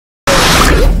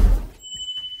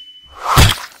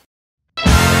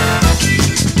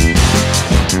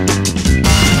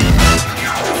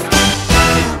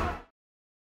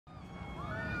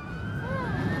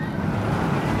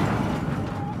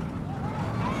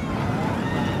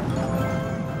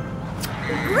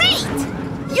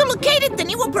You located the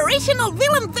new operational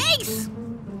villain base!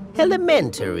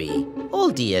 Elementary.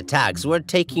 All the attacks were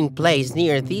taking place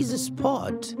near this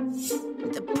spot.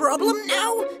 The problem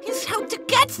now is how to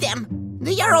catch them.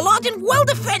 They are a lot and well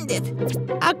defended.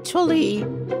 Actually,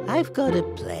 I've got a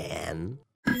plan.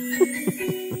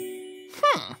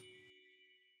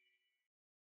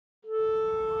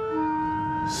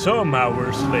 Some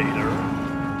hours later.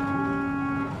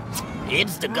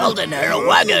 It's the Golden Arrow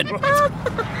Wagon!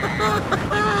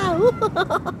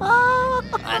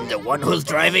 And the one who's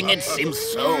driving it seems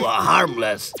so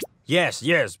harmless.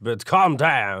 Yes, but calm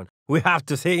down. We have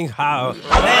to think how...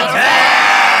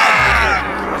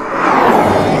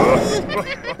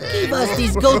 Give us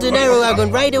this golden arrow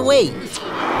wagon right away.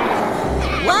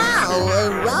 Wow, a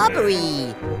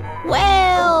robbery.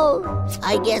 Well,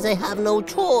 I guess I have no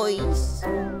choice.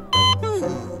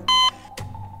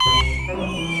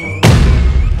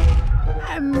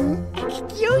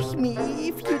 Excuse me,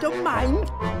 if you don't mind.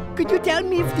 Could you tell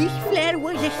me if this flare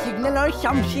was a signal or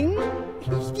something?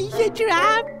 Is this a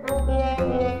trap?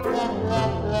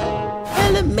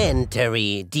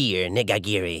 Elementary, dear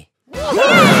Negagiri.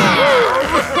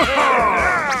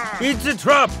 It's a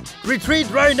trap! Retreat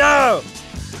right now!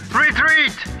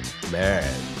 Retreat! Man,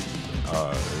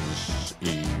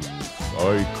 if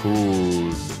I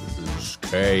could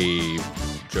escape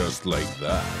just like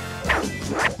that.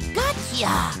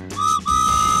 Gotcha!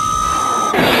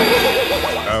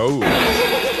 Oh.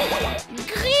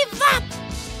 Give up!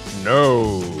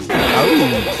 No.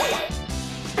 Ouch.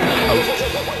 Ouch.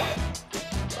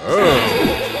 Oh.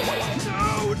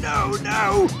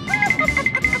 No!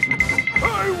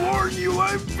 I warn you,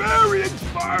 I'm very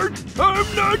expired!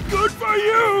 I'm not good for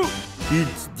you!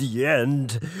 It's the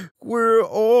end. We're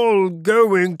all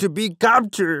going to be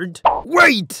captured.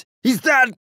 Wait! Is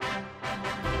that...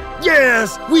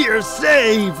 Yes! We are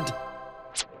saved!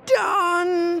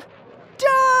 Done!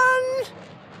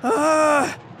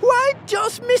 Why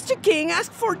does Mr. King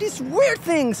ask for these weird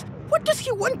things? What does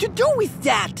he want to do with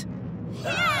that?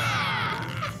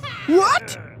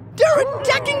 What? They're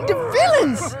attacking the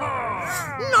villains!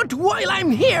 Not while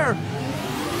I'm here!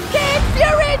 Kid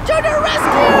Fury to the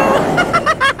rescue!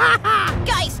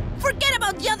 Guys, forget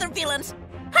about the other villains!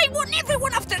 I want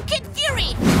everyone after Kid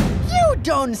Fury! You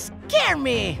don't scare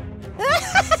me!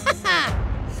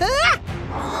 Fail!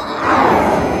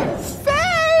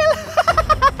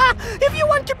 If you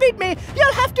want to beat me,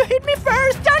 you'll have to hit me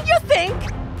first, don't you think?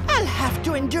 I'll have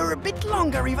to endure a bit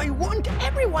longer if I want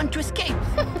everyone to escape.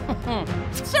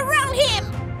 Surround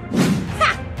him!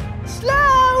 Ha!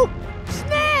 Slow!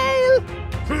 Snail!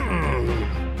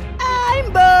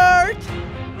 I'm Bert!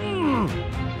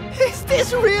 Is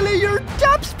this really your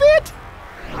top speed?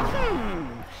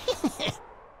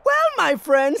 Well, my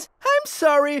friends, I'm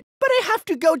sorry, but I have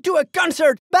to go to a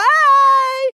concert.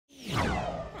 Bye! You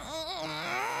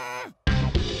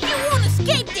won't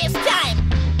escape this time!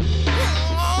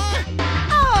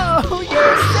 Oh,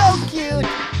 you're so cute!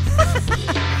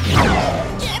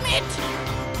 Damn it!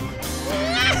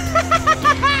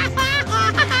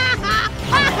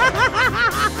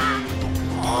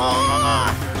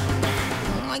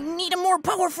 I need a more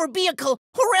powerful vehicle,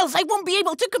 or else I won't be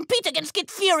able to compete against Kid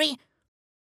Fury.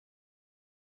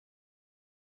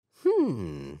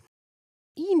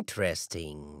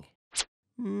 Interesting.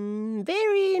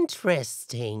 Very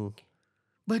interesting.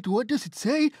 But what does it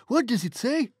say? What does it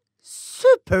say?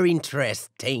 Super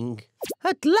interesting.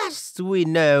 At last we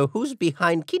know who's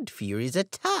behind Kid Fury's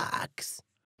attacks.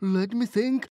 Let me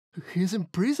think. He's in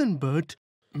prison, but...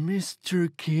 Mr.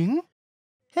 King?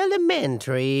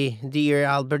 Elementary, dear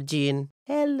Albertine.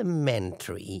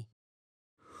 Elementary.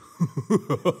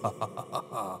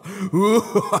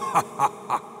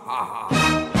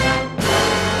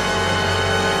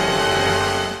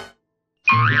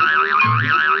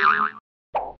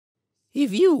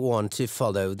 If you want to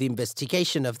follow the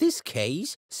investigation of this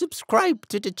case, subscribe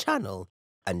to the channel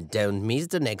and don't miss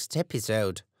the next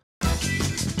episode.